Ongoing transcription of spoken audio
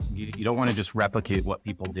You don't want to just replicate what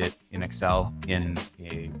people did in Excel in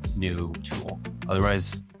a new tool.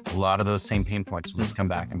 Otherwise, a lot of those same pain points will just come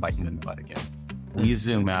back and bite you in the butt again. We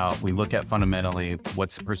zoom out, we look at fundamentally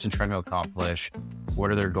what's the person trying to accomplish,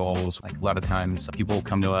 what are their goals. Like a lot of times people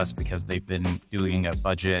come to us because they've been doing a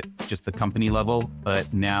budget, just the company level,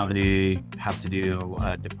 but now they have to do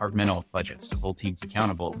departmental budgets to hold teams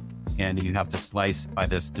accountable. And you have to slice by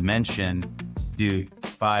this dimension, do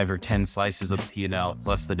 5 or 10 slices of P&L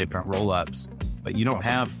plus the different roll-ups, but you don't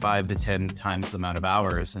have 5 to 10 times the amount of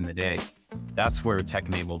hours in the day. That's where a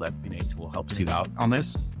tech-enabled FP&A tool helps you out on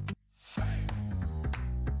this.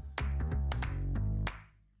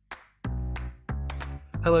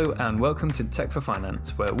 Hello and welcome to Tech for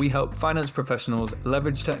Finance, where we help finance professionals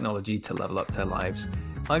leverage technology to level up their lives.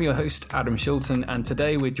 I'm your host, Adam Shilton, and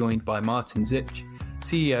today we're joined by Martin Zych,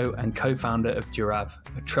 CEO and co-founder of Giraffe,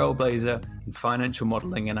 a trailblazer in financial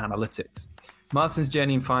modeling and analytics. Martin's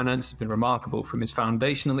journey in finance has been remarkable, from his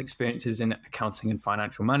foundational experiences in accounting and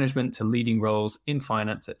financial management to leading roles in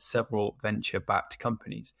finance at several venture-backed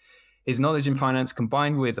companies. His knowledge in finance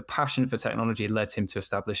combined with a passion for technology led him to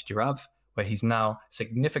establish Giraffe, where he's now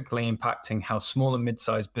significantly impacting how small and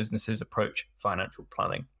mid-sized businesses approach financial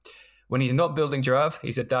planning. When he's not building Giraffe,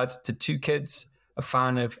 he's a dad to 2 kids, a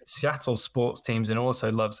fan of Seattle sports teams, and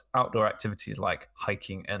also loves outdoor activities like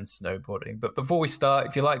hiking and snowboarding. But before we start,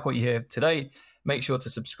 if you like what you hear today, make sure to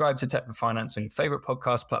subscribe to Tech for Finance on your favorite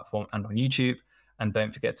podcast platform and on YouTube. And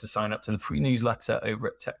don't forget to sign up to the free newsletter over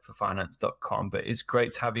at techforfinance.com. But it's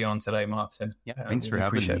great to have you on today, Martin. Yeah, thanks for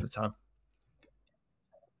having me. Appreciate the time.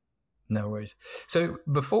 No worries. So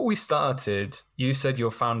before we started, you said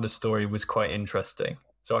your founder story was quite interesting.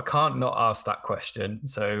 So I can't not ask that question.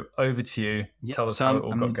 So over to you. Yeah, Tell us how it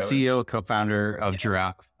all got I'm going. CEO, co-founder of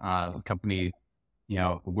Giraffe, a company,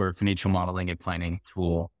 we're a financial modeling and planning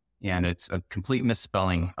tool. And it's a complete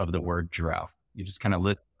misspelling of the word giraffe. You just kind of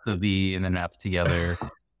lift the V and then F together.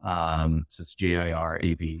 So it's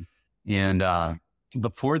G-I-R-A-V. And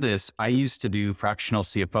before this, I used to do fractional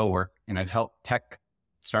CFO work, and I've helped tech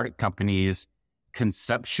startup companies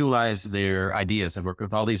conceptualize their ideas. I've worked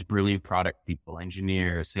with all these brilliant product people,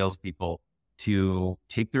 engineers, salespeople, to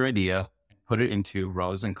take their idea, put it into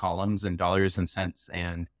rows and columns and dollars and cents,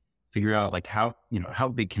 and figure out like how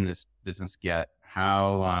big can this business get?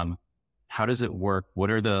 How does it work?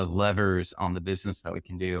 What are the levers on the business that we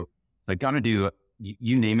can do? So I got to do,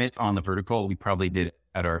 you name it on the vertical, we probably did it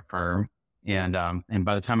at our firm. And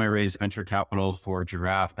by the time I raised venture capital for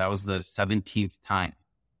Giraffe, that was the 17th time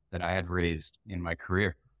that I had raised in my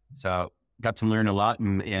career. So got to learn a lot.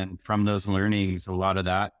 And from those learnings, a lot of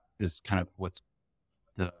that is kind of what's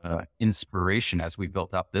the inspiration as we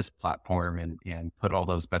built up this platform and put all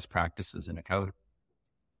those best practices in a code.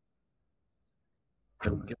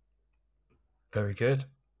 Very good.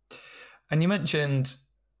 And you mentioned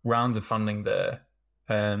rounds of funding there.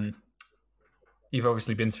 You've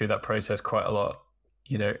obviously been through that process quite a lot.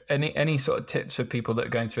 Any sort of tips for people that are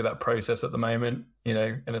going through that process at the moment?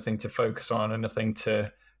 Anything to focus on, anything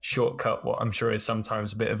to shortcut what I'm sure is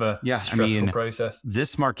sometimes a bit of a stressful process?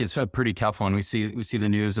 This market's a pretty tough one. We see the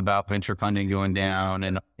news about venture funding going down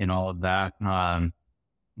and all of that. I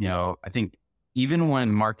think even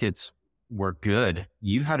when markets were good,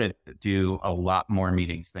 you had to do a lot more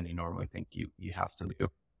meetings than you normally think you have to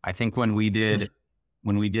do. I think when we did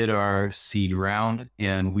our seed round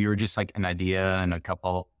and we were just like an idea and a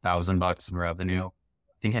couple $1,000 in revenue,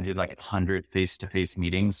 I think I did like 100 face-to-face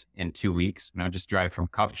meetings in 2 weeks, and I would just drive from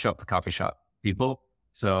coffee shop to coffee shop people.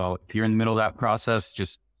 So if you're in the middle of that process,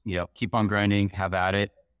 just, keep on grinding, have at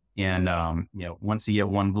it. And, once you get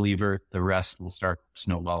one believer, the rest will start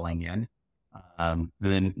snowballing in. And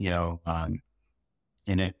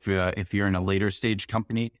if you're in a later stage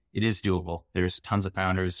company, it is doable. There's tons of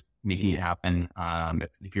founders making it happen.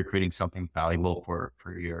 If you're creating something valuable for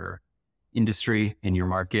your industry and your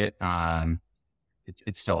market,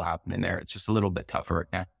 it's still happening there. It's just a little bit tougher right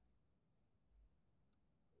now.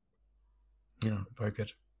 Yeah, very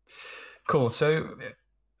good. Cool. So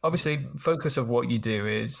obviously focus of what you do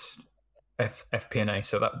is FP&A.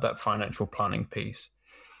 So that financial planning piece.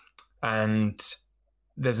 And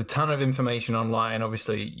there's a ton of information online,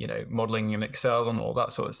 obviously, modeling in Excel and all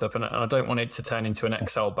that sort of stuff. And I don't want it to turn into an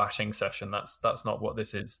Excel bashing session. That's not what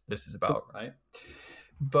this is about, right?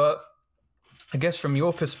 But I guess from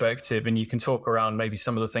your perspective, and you can talk around maybe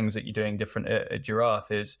some of the things that you're doing different at Giraffe,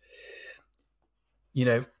 is,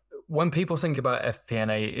 when people think about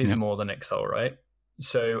FP&A, it is more than Excel, right?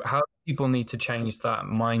 So how do people need to change that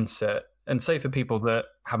mindset And say for people that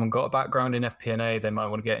haven't got a background in FP&A, they might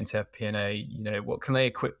want to get into FP&A, what can they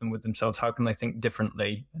equip them with themselves? How can they think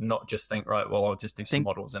differently and not just think, right, well, I'll just do some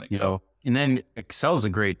models in Excel? And then Excel is a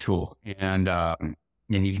great tool, and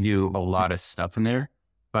you can do a lot of stuff in there.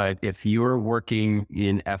 But if you're working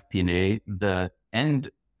in FP&A, the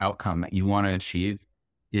end outcome that you want to achieve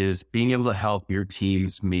is being able to help your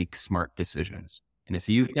teams make smart decisions. And if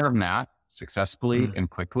you've done that successfully and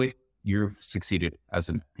quickly, you've succeeded as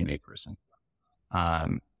an FP&A person.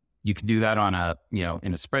 You can do that on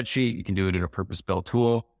in a spreadsheet. You can do it in a purpose-built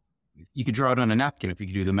tool. You can draw it on a napkin. If you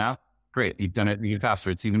can do the math, great. You've done it. You can faster.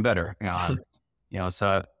 It's even better.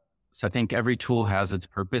 So I think every tool has its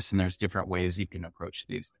purpose, and there's different ways you can approach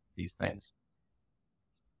these things.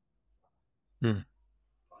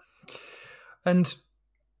 And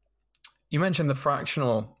you mentioned the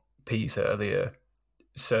fractional piece earlier.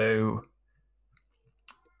 So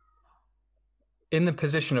in the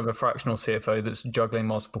position of a fractional CFO that's juggling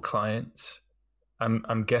multiple clients,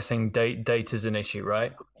 I'm guessing data is an issue,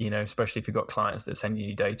 right? Especially if you've got clients that send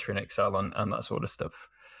you data in Excel and that sort of stuff.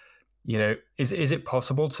 Is it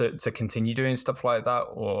possible to continue doing stuff like that?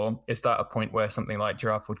 Or is that a point where something like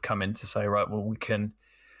Giraffe would come in to say, right, well, we can,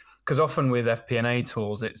 because often with FP&A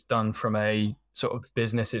tools, it's done from a sort of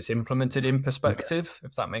business it's implemented in perspective,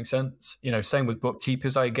 if that makes sense. Same with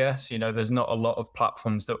bookkeepers, I guess. There's not a lot of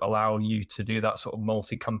platforms that allow you to do that sort of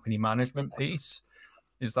multi-company management piece.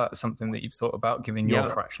 Is that something that you've thought about, given your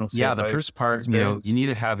fractional CFO? Yeah, the first part, you need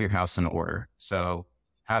to have your house in order. So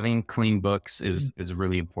having clean books is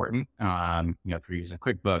really important. If you're using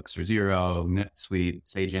QuickBooks or Xero, NetSuite,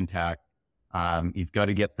 Sage Intacct, you've got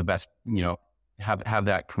to get the best, have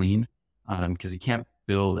that clean, because you can't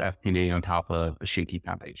build FP&A on top of a shaky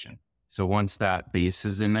foundation. So once that base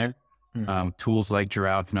is in there, tools like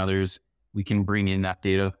Giraffe and others, we can bring in that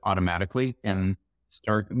data automatically and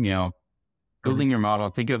start, building your model.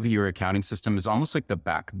 Think of your accounting system as almost like the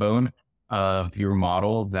backbone of your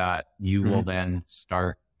model that you will then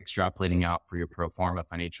start extrapolating out for your pro forma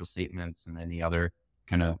financial statements and any other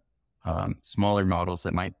kind of smaller models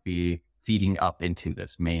that might be feeding up into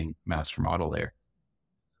this main master model there.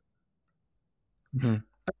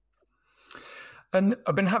 And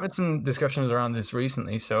I've been having some discussions around this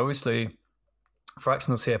recently. So obviously,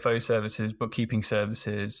 fractional CFO services, bookkeeping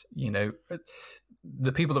services,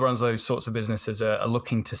 the people that run those sorts of businesses are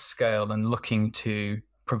looking to scale and looking to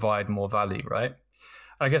provide more value, right?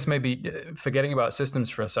 I guess maybe forgetting about systems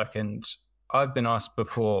for a second, I've been asked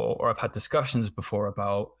before, or I've had discussions before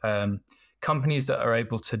about companies that are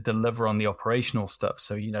able to deliver on the operational stuff.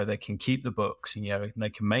 So, they can keep the books, and, they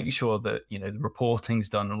can make sure that, the reporting's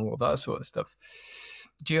done and all that sort of stuff.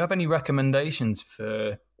 Do you have any recommendations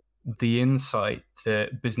for the insight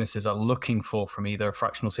that businesses are looking for from either a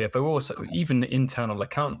fractional CFO or even the internal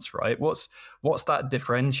accounts, right? What's that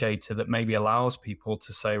differentiator that maybe allows people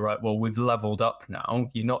to say, right, well, we've leveled up now.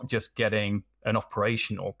 You're not just getting an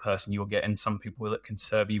operational person, you're getting some people that can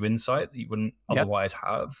serve you insight that you wouldn't otherwise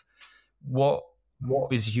have. What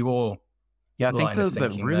is your I think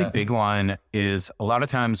the really big one is a lot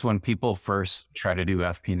of times when people first try to do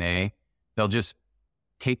FP&A, they'll just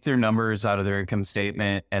take their numbers out of their income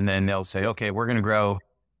statement and then they'll say, okay, we're going to grow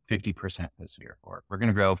 50% this year, or we're going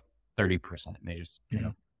to grow 30%. And they just,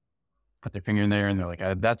 put their finger in there and they're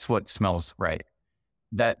like, that's what smells right.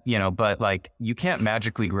 But you can't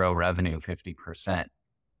magically grow revenue 50%.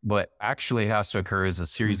 What actually has to occur is a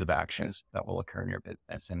series of actions that will occur in your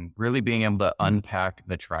business, and really being able to unpack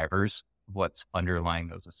the drivers of what's underlying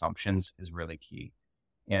those assumptions is really key.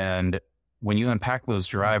 And when you unpack those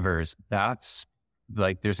drivers, that's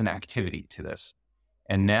there's an activity to this.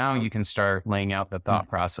 And now you can start laying out the thought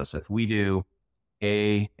process. If we do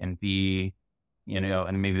A and B,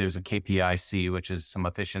 and maybe there's a KPI C, which is some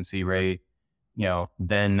efficiency rate,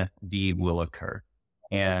 then D will occur.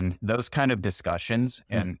 And those kind of discussions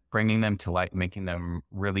and bringing them to light, making them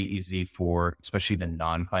really easy for especially the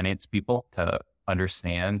non-finance people to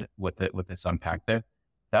understand with this unpack there.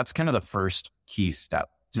 That's kind of the first key step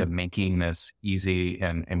to making this easy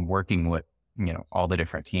and working with all the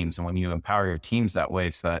different teams. And when you empower your teams that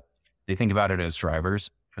way so that they think about it as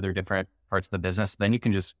drivers for their different parts of the business, then you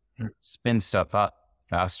can just spin stuff up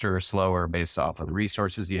faster or slower based off of the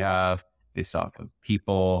resources you have, based off of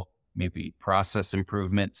people, maybe process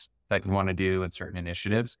improvements that you want to do in certain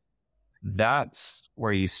initiatives. That's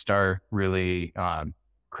where you start really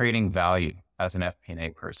creating value as an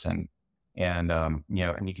FP&A person. And, and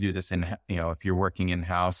you can do this in, if you're working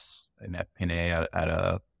in-house in FP&A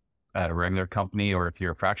at a regular company, or if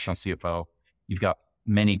you're a fractional CFO, you've got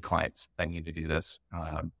many clients that need to do this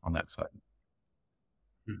on that side.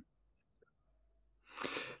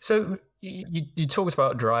 So You talked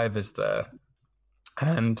about drivers there,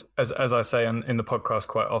 and as I say in the podcast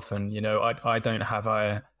quite often, I don't have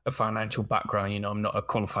a financial background. I'm not a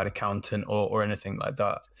qualified accountant or anything like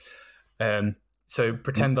that. So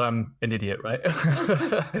pretend I'm an idiot, right?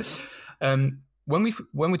 When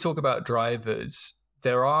we talk about drivers,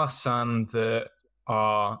 there are some that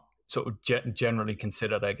are sort of generally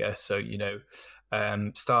considered, I guess. So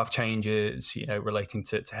staff changes, relating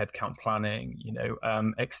to headcount planning,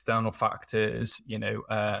 external factors,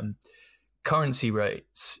 currency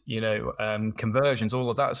rates, conversions, all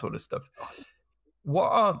of that sort of stuff. What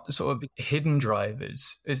are sort of hidden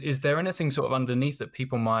drivers? Is there anything sort of underneath that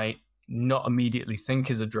people might not immediately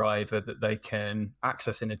think is a driver that they can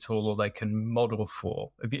access in a tool or they can model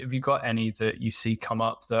for? Have you got any that you see come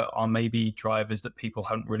up that are maybe drivers that people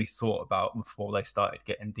hadn't really thought about before they started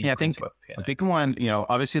getting deeper into FP&A? A big one,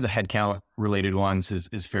 obviously the headcount related ones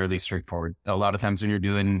is fairly straightforward. A lot of times when you're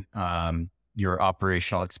doing your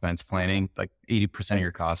operational expense planning, like 80% of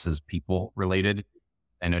your costs is people related,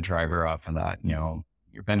 and a driver off of that. Your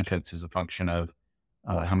benefits is a function of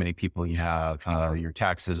how many people you have, your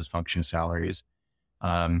taxes is a function of salaries.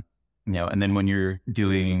 And then when you're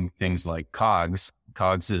doing things like COGS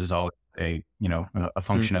is always a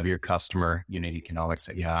function of your customer unit economics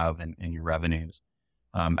that you have and your revenues.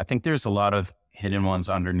 I think there's a lot of hidden ones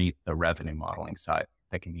underneath the revenue modeling side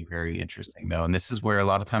that can be very interesting though. And this is where a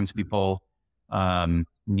lot of times people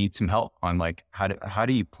need some help on like, how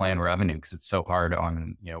do you plan revenue? Cause it's so hard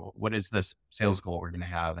on, what is this sales goal we're going to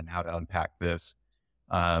have and how to unpack this?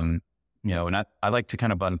 And I like to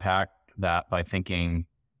kind of unpack that by thinking,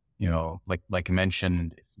 like I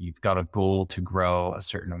mentioned, if you've got a goal to grow a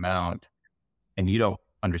certain amount and you don't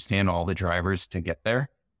understand all the drivers to get there,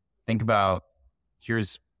 think about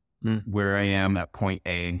here's where I am at point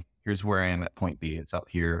A, here's where I am at point B. It's out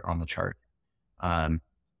here on the chart.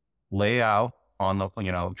 Lay out on the,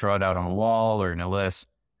 draw it out on a wall or in a list.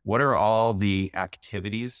 What are all the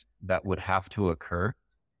activities that would have to occur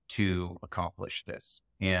to accomplish this,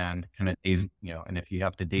 and kind of and if you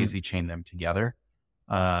have to daisy chain them together,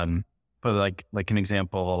 but like an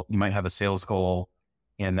example, you might have a sales goal,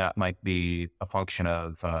 and that might be a function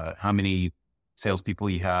of how many salespeople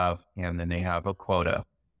you have, and then they have a quota.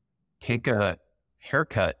 Take a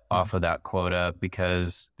haircut off of that quota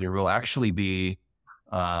because there will actually be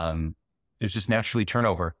there's just naturally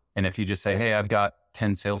turnover, and if you just say, hey, I've got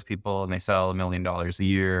 10 salespeople and they sell $1 million a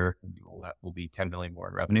year, that will be 10 million more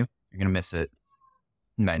in revenue. You're going to miss it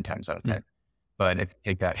 9 times out of 10. But if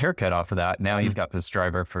you take that haircut off of that, now you've got this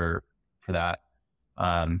driver for that.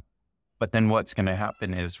 But then what's going to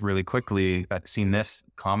happen is really quickly, I've seen this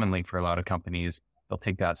commonly for a lot of companies, they'll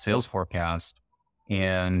take that sales forecast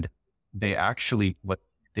and they actually, what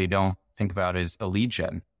they don't think about is the lead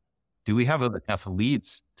gen. Do we have enough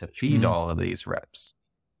leads to feed all of these reps?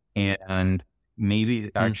 And maybe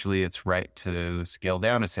actually it's right to scale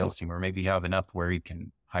down a sales team, or maybe you have enough where you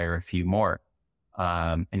can hire a few more.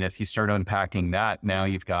 And if you start unpacking that, now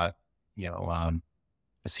you've got, a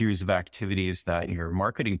series of activities that your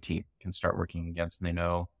marketing team can start working against. And they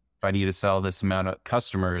know if I need to sell this amount of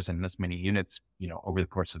customers and this many units, over the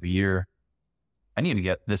course of a year, I need to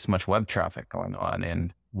get this much web traffic going on,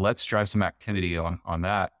 and let's drive some activity on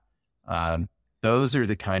that. Those are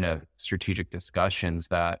the kind of strategic discussions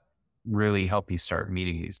that really help you start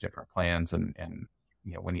meeting these different plans. And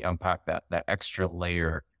when you unpack that extra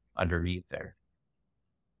layer underneath there.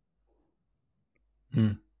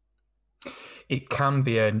 It can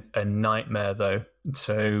be a nightmare though.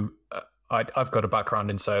 So I've got a background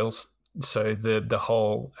in sales. So the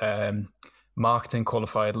whole marketing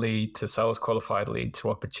qualified lead to sales qualified lead to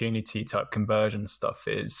opportunity type conversion stuff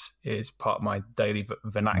is part of my daily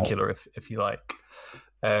vernacular, if you like.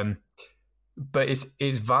 But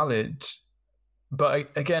it's valid.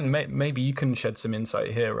 But again, maybe you can shed some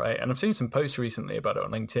insight here, right? And I've seen some posts recently about it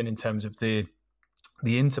on LinkedIn in terms of the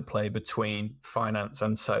interplay between finance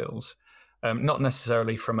and sales. Not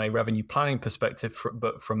necessarily from a revenue planning perspective,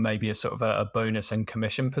 but from maybe a sort of a bonus and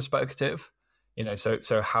commission perspective.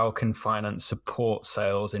 So how can finance support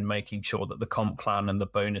sales in making sure that the comp plan and the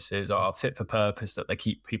bonuses are fit for purpose, that they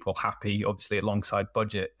keep people happy, obviously alongside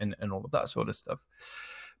budget and all of that sort of stuff.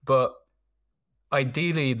 But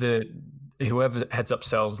ideally, whoever heads up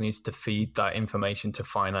sales needs to feed that information to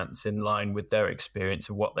finance in line with their experience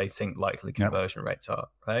of what they think likely conversion rates are,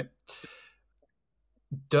 right?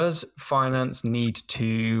 Does finance need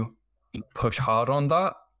to push hard on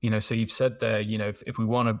that? So you've said there, if we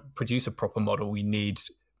want to produce a proper model, we need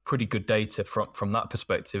pretty good data from that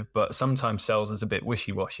perspective, but sometimes sales is a bit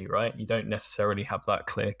wishy-washy, right? You don't necessarily have that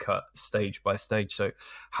clear-cut stage by stage. So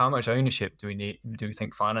how much ownership do we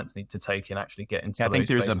think finance need to take in actually getting to I think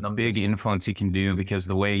those there's a numbers? big influence you can do, because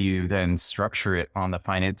the way you then structure it on the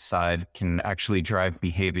finance side can actually drive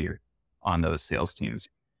behavior on those sales teams.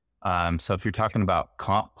 So if you're talking about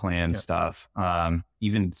comp plan stuff,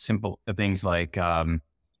 even simple things like,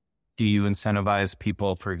 do you incentivize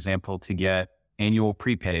people, for example, to get annual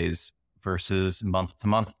prepays versus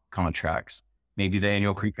month-to-month contracts? Maybe the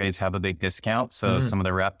annual prepays have a big discount, so some of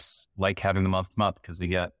the reps like having the month-to-month because they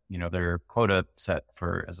get, their quota set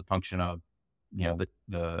for as a function of,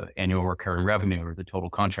 the annual recurring revenue or the total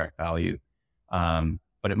contract value.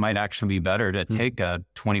 But it might actually be better to take a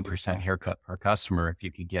 20% haircut per customer if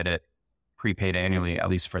you could get it prepaid annually, at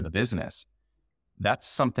least for the business. That's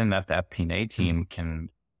something that the FP&A team can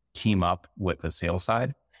team up with the sales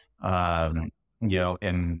side, and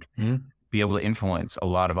be able to influence a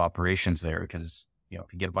lot of operations there. Because,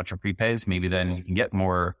 if you get a bunch of prepays, maybe then you can get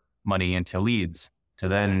more money into leads to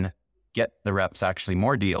then get the reps actually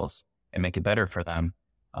more deals and make it better for them.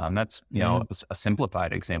 That's, a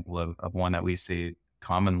simplified example of one that we see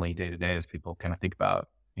commonly day to day as people kind of think about,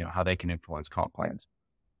 how they can influence comp plans.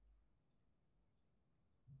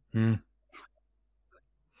 And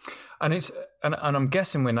I'm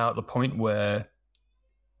guessing we're now at the point where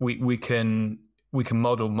we can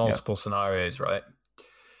model multiple scenarios, right?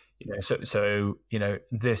 So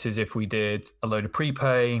this is if we did a load of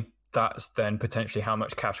prepay, that's then potentially how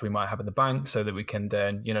much cash we might have in the bank, so that we can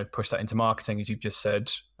then push that into marketing, as you've just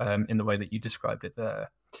said, in the way that you described it there.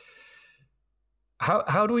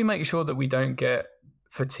 How do we make sure that we don't get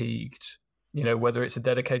fatigued? Whether it's a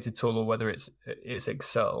dedicated tool or whether it's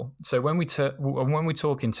Excel. So when we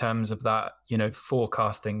talk in terms of that,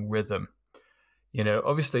 forecasting rhythm,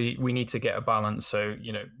 obviously we need to get a balance. So,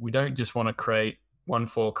 we don't just want to create one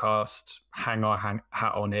forecast, hang our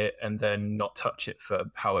hat on it, and then not touch it for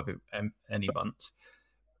however any months.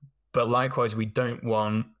 But likewise, we don't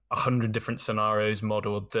want 100 different scenarios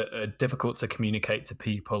modeled that are difficult to communicate to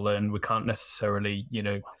people, and we can't necessarily,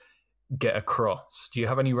 get across. Do you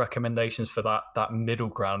have any recommendations for that middle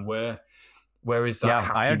ground? Where is that?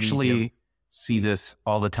 Yeah, I actually see this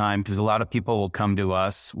all the time, because a lot of people will come to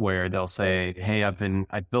us where they'll say, hey,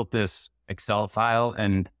 I built this Excel file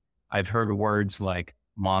and I've heard words like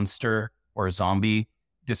monster or zombie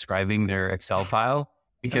describing their Excel file,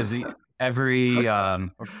 because every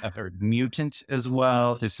mutant as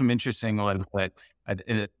well. There's some interesting ones, but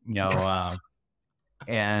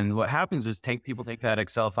and what happens is people take that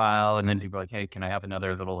Excel file and then people are like, hey, can I have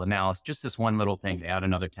another little analysis? Just this one little thing. They add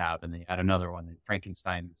another tab and they add another one. They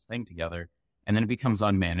Frankenstein this thing together, and then it becomes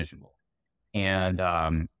unmanageable. And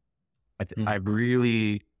I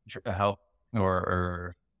really help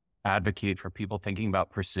or advocate for people thinking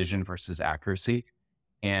about precision versus accuracy.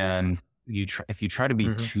 And if you try to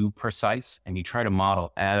be too precise and you try to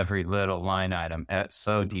model every little line item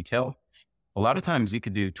so detailed, a lot of times you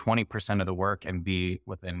could do 20% of the work and be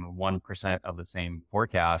within 1% of the same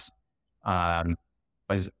forecast. By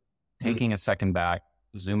taking a second back,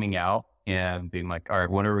 zooming out, and being like, all right,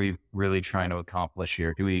 what are we really trying to accomplish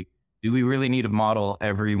here? Do we really need to model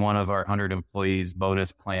every one of our 100 employees'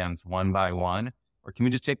 bonus plans one by one? Or can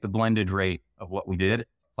we just take the blended rate of what we did,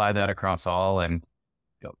 apply that across all, and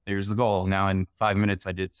there's the goal. Now in 5 minutes,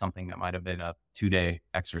 I did something that might have been a 2-day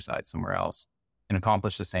exercise somewhere else and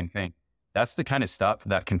accomplish the same thing. That's the kind of stuff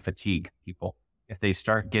that can fatigue people if they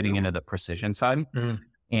start getting into the precision side.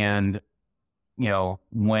 And,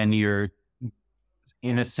 when you're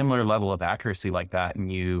in a similar level of accuracy like that,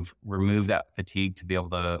 and you've removed that fatigue to be able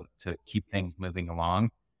to keep things moving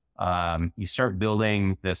along, you start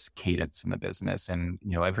building this cadence in the business. And,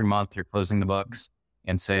 every month you're closing the books,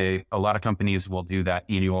 and say a lot of companies will do that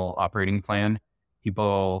annual operating plan.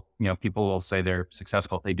 People will say they're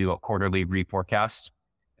successful if they do a quarterly reforecast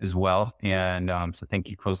as well. And so think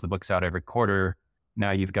you close the books out every quarter. Now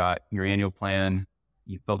you've got your annual plan.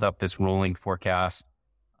 You've built up this rolling forecast.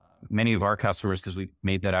 Many of our customers, because we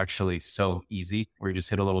made that actually so easy, where you just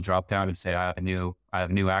hit a little drop down and say, I have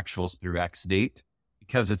new actuals through X date,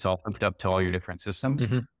 because it's all hooked up to all your different systems.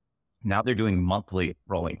 Now they're doing monthly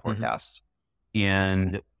rolling forecasts,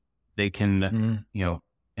 and they can,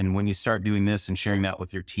 and when you start doing this and sharing that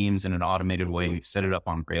with your teams in an automated way, you set it up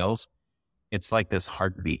on Rails, it's like this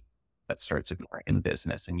heartbeat that starts occurring in the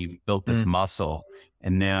business, and you've built this muscle.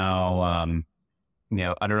 And now, I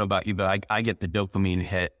don't know about you, but I get the dopamine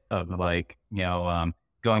hit of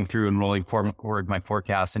going through and rolling forward my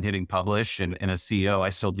forecast and hitting publish. And a CEO, I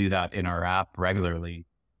still do that in our app regularly.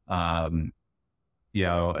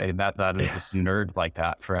 and that is just nerd like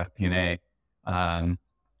that for FP&A.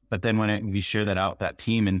 But then when we share that out with that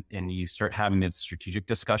team and you start having these strategic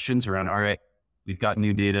discussions around, all right, we've got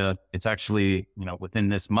new data. It's actually, within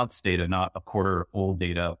this month's data, not a quarter old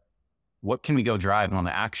data. What can we go drive on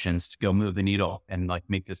the actions to go move the needle and like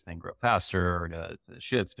make this thing grow faster or to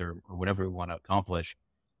shift or whatever we want to accomplish?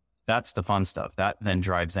 That's the fun stuff. That then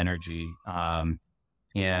drives energy. And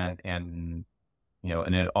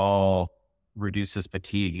it all reduces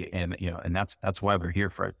fatigue. And that's why we're here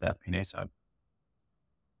for that P&A side.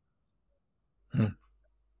 And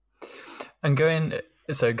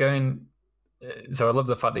so I love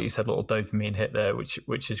the fact that you said little dopamine hit there,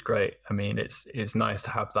 which is great. I mean, it's nice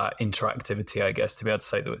to have that interactivity, I guess, to be able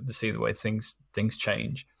to see the way things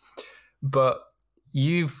change. But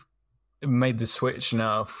you've made the switch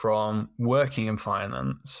now from working in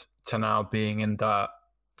finance to now being in that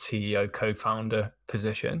CEO co-founder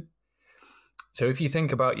position. So if you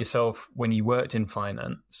think about yourself when you worked in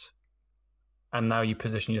finance and now you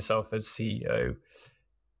position yourself as CEO,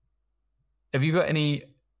 have you got any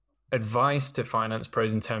advice to finance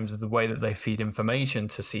pros in terms of the way that they feed information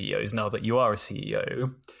to CEOs now that you are a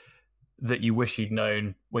CEO that you wish you'd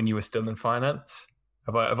known when you were still in finance?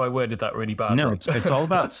 Have I worded that really badly? No, it's all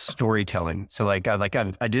about storytelling. So I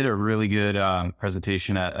did a really good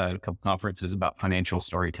presentation at a couple conferences about financial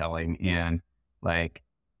storytelling, and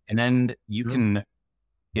then you can,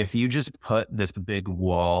 if you just put this big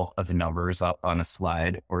wall of numbers up on a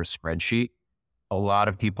slide or a spreadsheet, a lot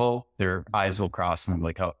of people, their eyes will cross and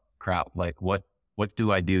like, oh crap, like what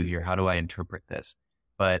do I do here? How do I interpret this?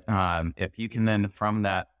 But if you can then from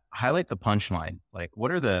that highlight the punchline, like what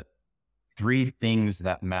are the 3 things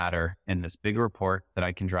that matter in this big report that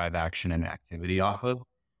I can drive action and activity off of,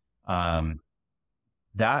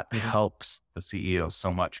 that helps the CEO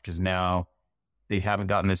so much, because now they haven't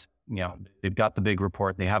gotten this, they've got the big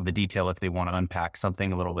report, they have the detail if they want to unpack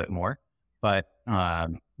something a little bit more, but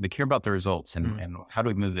they care about the results and how do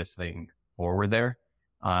we move this thing forward there.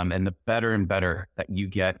 And the better and better that you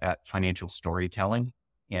get at financial storytelling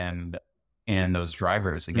and those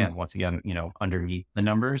drivers, once again, underneath the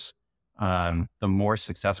numbers, the more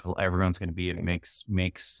successful everyone's going to be. It makes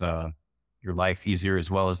your life easier,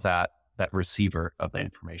 as well as that receiver of the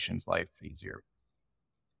information's life easier.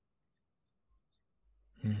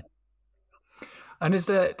 And is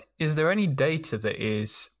there any data that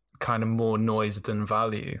is kind of more noise than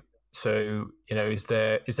value? So, is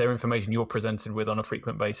there information you're presented with on a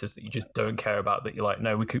frequent basis that you just don't care about, that you're like,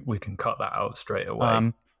 no, we can cut that out straight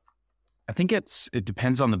away? I think it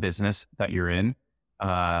depends on the business that you're in.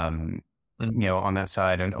 On that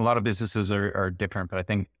side, and a lot of businesses are different, but I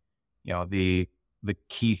think, the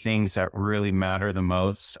key things that really matter the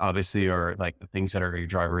most, obviously, are like the things that are your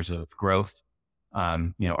drivers of growth.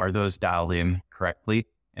 Are those dialed in correctly?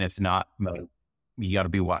 And if not, you got to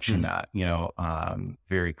be watching that,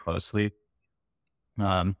 very closely.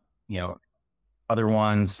 Other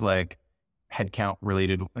ones like headcount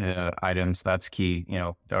related items, that's key.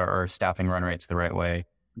 Are staffing run rates the right way?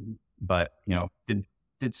 But,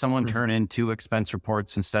 did someone turn in 2 expense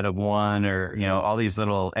reports instead of 1, or, all these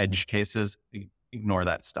little edge cases? Ignore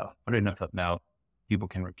that stuff. Put enough up now. People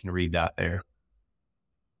can read that there.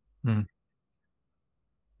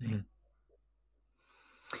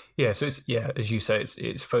 Yeah. So as you say,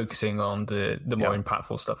 it's focusing on the more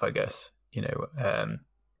impactful stuff, I guess,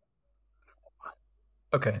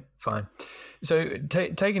 okay, fine. So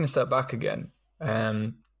taking a step back again,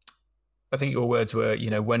 I think your words were,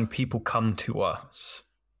 when people come to us,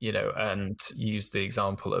 and use the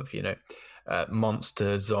example of,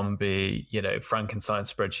 monster, zombie, Frankenstein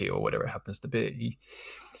spreadsheet or whatever it happens to be.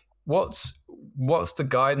 What's the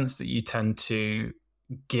guidance that you tend to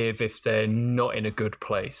give if they're not in a good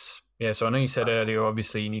place? Yeah. So I know you said earlier,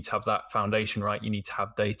 obviously you need to have that foundation right. You need to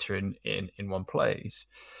have data in one place.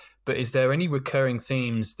 But is there any recurring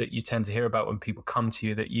themes that you tend to hear about when people come to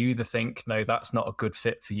you that you either think, no, that's not a good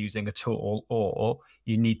fit for using a tool, or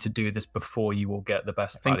you need to do this before you will get the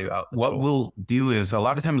best value out of the what tool? What we'll do is a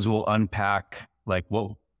lot of times we'll unpack like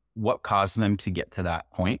what caused them to get to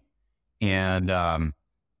that point. And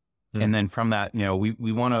then from that,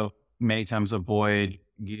 we want to many times avoid,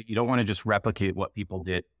 you don't want to just replicate what people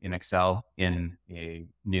did in Excel in a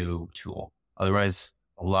new tool. Otherwise,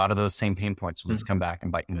 a lot of those same pain points will just come back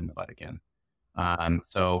and bite you in the butt again.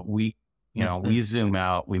 So we zoom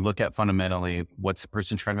out, we look at fundamentally what's the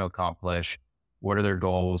person trying to accomplish, what are their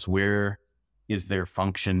goals, where is their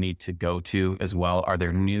function need to go to as well? Are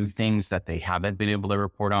there new things that they haven't been able to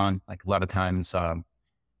report on? Like a lot of times,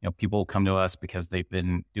 people come to us because they've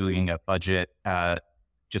been doing a budget at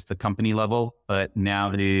just the company level, but now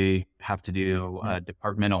they have to do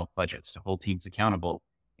departmental budgets to hold teams accountable.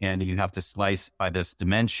 And you have to slice by this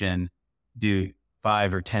dimension, do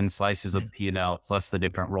 5 or 10 slices of P&L plus the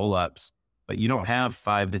different roll-ups, but you don't have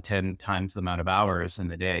 5 to 10 times the amount of hours in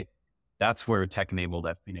the day. That's where a tech-enabled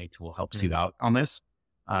FP&A tool helps you out on this.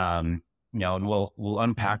 And we'll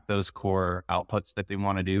unpack those core outputs that they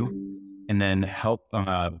want to do, and then help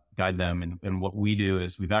guide them. And what we do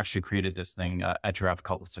is we've actually created this thing at Giraffe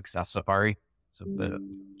called the Success Safari. So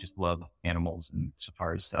just love animals and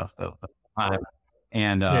safari stuff though.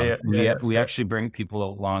 We actually bring people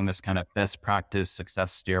along this kind of best practice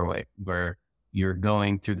success stairway where you're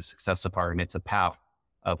going through the Success Safari, and it's a path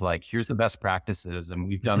of like, here's the best practices. And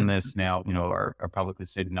we've done this now, our publicly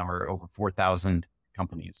stated number, over 4,000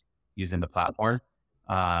 companies using the platform.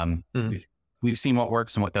 We've seen what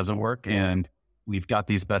works and what doesn't work, and we've got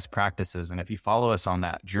these best practices. And if you follow us on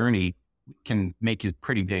that journey, we can make you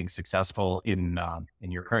pretty big successful in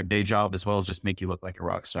your current day job, as well as just make you look like a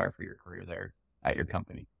rock star for your career there at your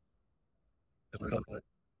company.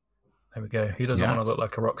 There we go. Who doesn't want to look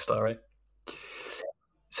like a rock star, right?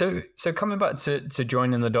 So coming back to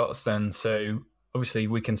joining the dots then, so obviously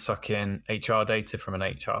we can suck in HR data from an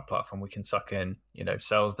HR platform. We can suck in,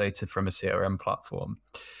 sales data from a CRM platform.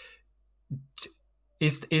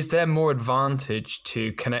 Is there more advantage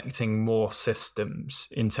to connecting more systems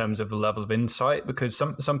in terms of the level of insight? Because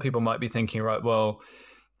some people might be thinking, right, well,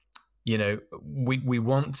 we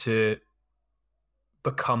want to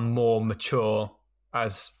become more mature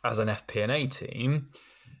as an FP&A team,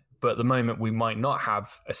 but at the moment we might not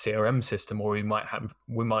have a CRM system, or we might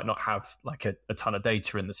not have like a ton of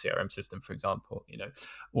data in the CRM system, for example,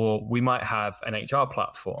 or we might have an HR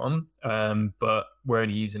platform, but we're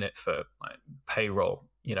only using it for like payroll,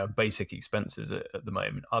 basic expenses at the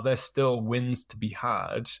moment. Are there still wins to be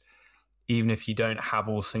had, even if you don't have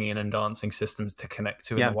all singing and dancing systems to connect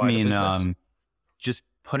to in the wider business? Just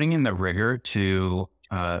putting in the rigor to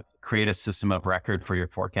create a system of record for your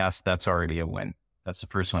forecast, that's already a win. That's the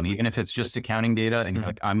first one. Even if it's just accounting data and you're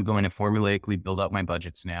like, I'm going to formulaically build up my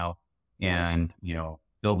budgets now and,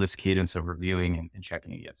 build this cadence of reviewing and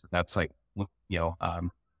checking it. So that's like,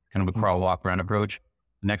 kind of a crawl, walk, run approach.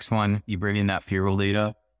 Next one, you bring in that payroll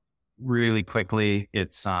data really quickly.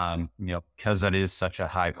 It's, because that is such a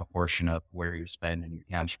high proportion of where your spend and your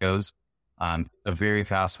cash goes, a very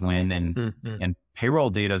fast win. And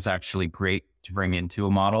payroll data is actually great to bring into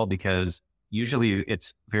a model, because usually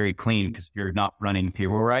it's very clean, because if you're not running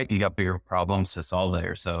payroll right, you got bigger problems to solve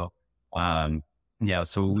there. So,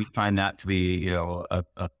 so we find that to be,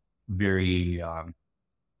 a very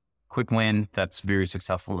quick win that's very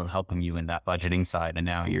successful in helping you in that budgeting side. And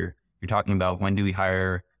now you're talking about, when do we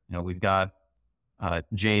hire, we've got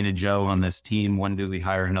Jane and Joe on this team. When do we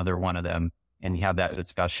hire another one of them? And you have that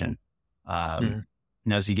discussion.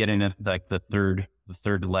 As you get into like the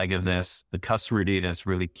third leg of this, the customer data is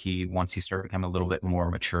really key once you start becoming a little bit more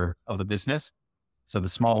mature of the business. So the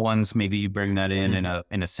small ones, maybe you bring that in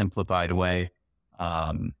a simplified way.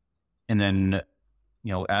 And then,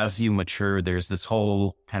 as you mature, there's this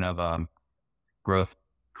whole kind of growth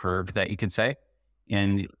curve that you could say.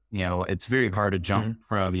 And, it's very hard to jump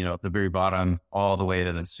from, the very bottom all the way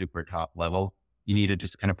to the super top level. You need to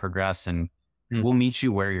just kind of progress, and we'll meet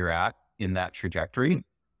you where you're at in that trajectory.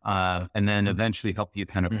 And then eventually help you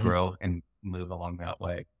kind of grow and move along that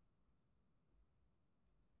way.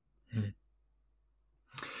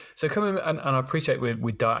 So coming, and I appreciate we're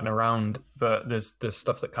darting around, but there's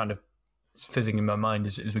stuff that kind of is fizzing in my mind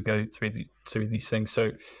as we go through these things.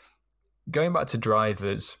 So going back to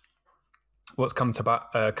drivers, what's come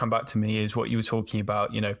back to me is what you were talking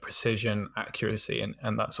about, precision, accuracy,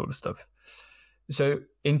 and that sort of stuff. So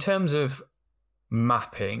in terms of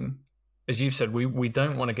mapping, as you've said, we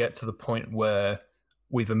don't want to get to the point where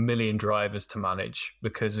we've a million drivers to manage,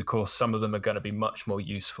 because of course some of them are going to be much more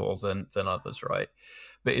useful than others, right?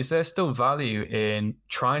 But is there still value in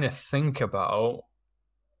trying to think about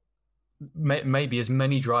maybe as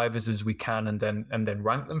many drivers as we can, and then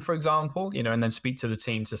rank them, for example, and then speak to the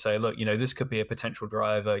team to say, look, this could be a potential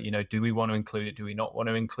driver, do we want to include it? Do we not want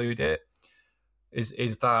to include it?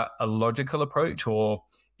 Is that a logical approach, or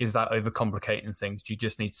is that overcomplicating things? Do you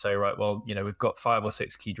just need to say, right, well, we've got 5 or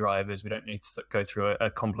 6 key drivers. We don't need to go through a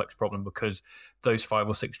complex problem, because those 5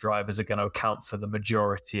 or 6 drivers are going to account for the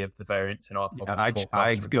majority of the variance in our forecast.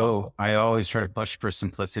 I always try to push for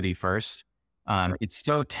simplicity first. It's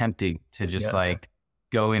so tempting to just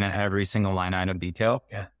go in at every single line item detail.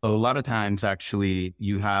 Yeah. But a lot of times, actually,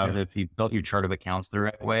 you have, if you built your chart of accounts the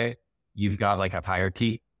right way, you've got like a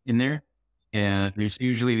hierarchy in there. And there's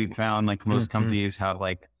usually, we found like most companies have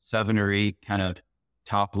like 7 or 8 kind of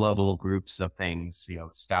top level groups of things,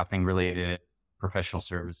 staffing related, professional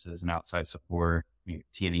services and outside support,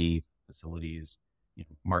 T&E facilities,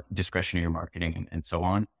 discretionary marketing and so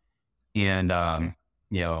on. And,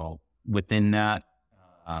 within that,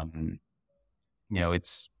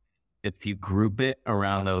 it's, if you group it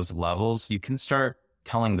around those levels, you can start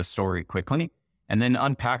telling the story quickly and then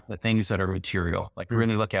unpack the things that are material, like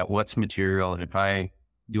really look at what's material. And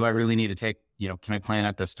do I really need to take, can I plan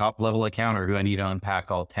at this top level account, or do I need to unpack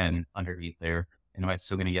all 10 underneath there? And am I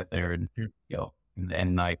still going to get there?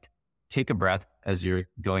 And like take a breath as you're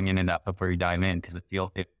going in and out before you dive in. Cause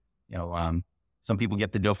some people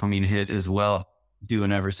get the dopamine hit as well,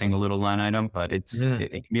 doing every single little line item, but it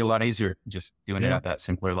can be a lot easier just doing it at that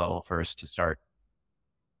simpler level first to start.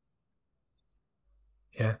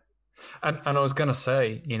 Yeah. And I was going to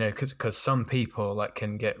say, because some people like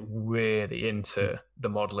can get really into the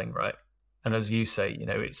modeling, right? And as you say,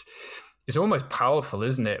 it's almost powerful,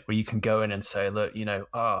 isn't it? Where you can go in and say, look,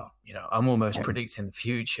 I'm almost predicting the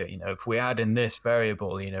future. If we add in this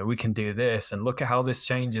variable, we can do this, and look at how this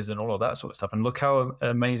changes and all of that sort of stuff. And look how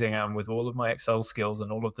amazing I am with all of my Excel skills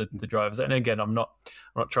and all of the drivers. And again, I'm not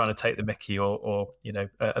trying to take the mickey or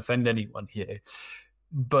offend anyone here,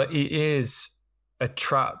 but it is a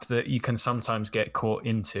trap that you can sometimes get caught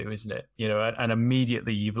into, isn't it? And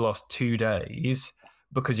immediately you've lost 2 days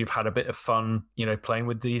because you've had a bit of fun, playing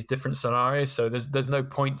with these different scenarios. So there's no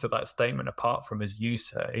point to that statement apart from, as you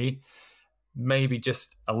say, maybe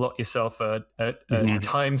just allot yourself a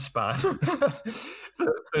time span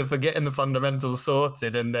for getting the fundamentals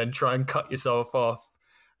sorted, and then try and cut yourself off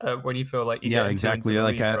when you feel like you get exactly. Into the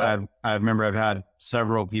like weeds, right? I remember I've had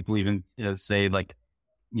several people even say like,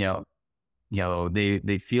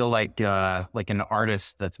 they feel like an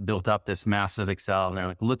artist that's built up this massive Excel, and they're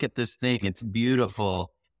like, look at this thing. It's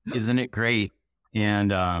beautiful. Isn't it great?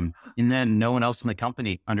 And then no one else in the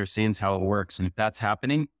company understands how it works. And if that's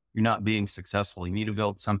happening, you're not being successful. You need to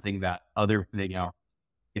build something that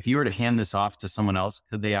if you were to hand this off to someone else,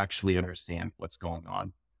 could they actually understand what's going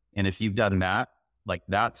on? And if you've done that, like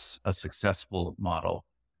that's a successful model.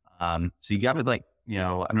 So you got to I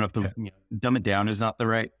don't know if dumb it down is not the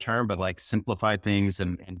right term, but like simplify things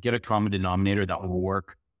and get a common denominator that will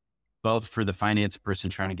work both for the finance person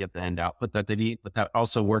trying to get the end output that they need, but that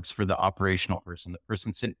also works for the operational person. The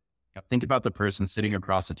person think about the person sitting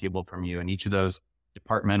across the table from you, and each of those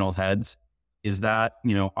departmental heads, is that,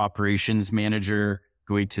 operations manager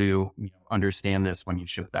going to understand this when you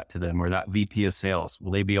ship that to them, or that VP of sales?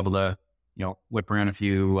 Will they be able to, whip around a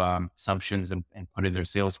few assumptions and put in their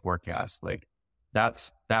sales forecast? Like,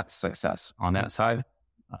 that's success on that side.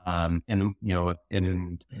 And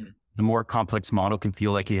the more complex model can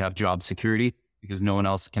feel like you have job security because no one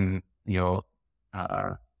else can,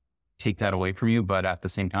 take that away from you. But at the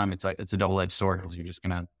same time, it's a double-edged sword, because you're just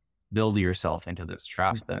going to build yourself into this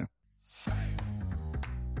trap then.